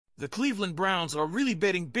The Cleveland Browns are really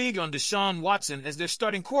betting big on Deshaun Watson as their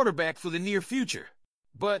starting quarterback for the near future.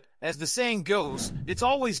 But, as the saying goes, it's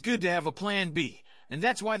always good to have a plan B, and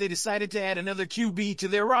that's why they decided to add another QB to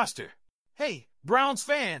their roster. Hey, Browns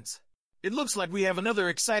fans! It looks like we have another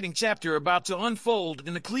exciting chapter about to unfold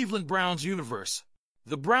in the Cleveland Browns universe.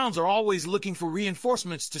 The Browns are always looking for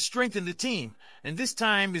reinforcements to strengthen the team, and this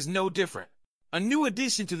time is no different. A new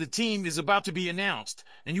addition to the team is about to be announced,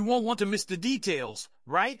 and you won't want to miss the details,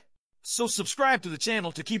 right? So subscribe to the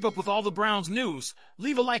channel to keep up with all the Browns news.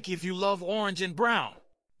 Leave a like if you love orange and brown.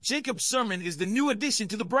 Jacob Sermon is the new addition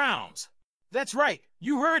to the Browns. That's right,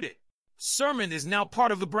 you heard it. Sermon is now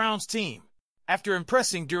part of the Browns team. After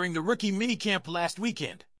impressing during the rookie minicamp last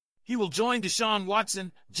weekend, he will join Deshaun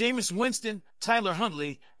Watson, Jameis Winston, Tyler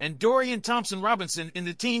Huntley, and Dorian Thompson-Robinson in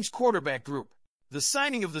the team's quarterback group. The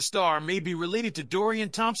signing of the star may be related to Dorian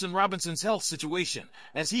Thompson-Robinson's health situation,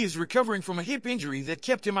 as he is recovering from a hip injury that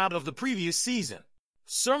kept him out of the previous season.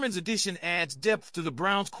 Sermon's addition adds depth to the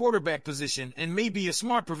Browns' quarterback position and may be a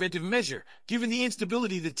smart preventive measure, given the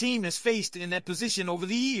instability the team has faced in that position over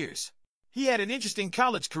the years. He had an interesting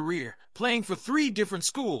college career, playing for 3 different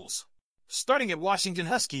schools. Starting at Washington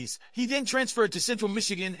Huskies, he then transferred to Central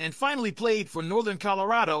Michigan and finally played for Northern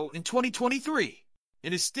Colorado in 2023.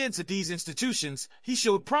 In his stints at these institutions, he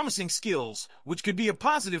showed promising skills, which could be a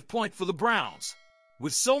positive point for the Browns.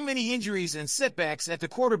 With so many injuries and setbacks at the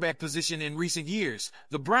quarterback position in recent years,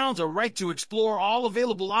 the Browns are right to explore all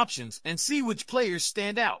available options and see which players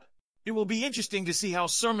stand out. It will be interesting to see how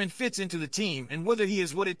Sermon fits into the team and whether he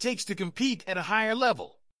is what it takes to compete at a higher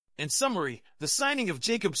level. In summary, the signing of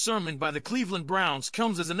Jacob Sermon by the Cleveland Browns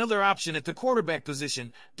comes as another option at the quarterback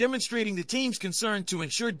position, demonstrating the team's concern to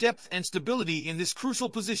ensure depth and stability in this crucial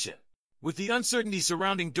position. With the uncertainty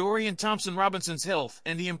surrounding Dorian Thompson-Robinson's health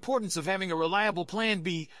and the importance of having a reliable plan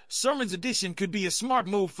B, Sermon's addition could be a smart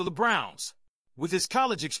move for the Browns. With his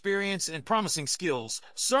college experience and promising skills,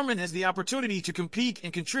 Sermon has the opportunity to compete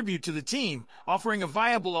and contribute to the team, offering a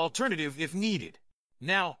viable alternative if needed.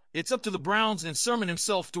 Now, it's up to the Browns and Sermon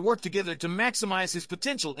himself to work together to maximize his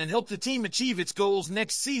potential and help the team achieve its goals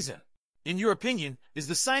next season. In your opinion, is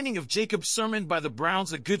the signing of Jacob Sermon by the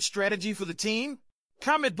Browns a good strategy for the team?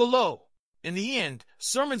 Comment below. In the end,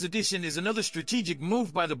 Sermon's addition is another strategic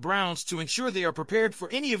move by the Browns to ensure they are prepared for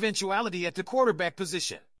any eventuality at the quarterback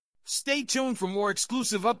position. Stay tuned for more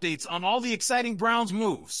exclusive updates on all the exciting Browns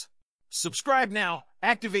moves. Subscribe now,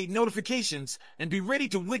 activate notifications, and be ready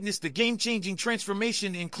to witness the game-changing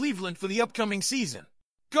transformation in Cleveland for the upcoming season.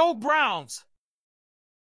 Go Browns!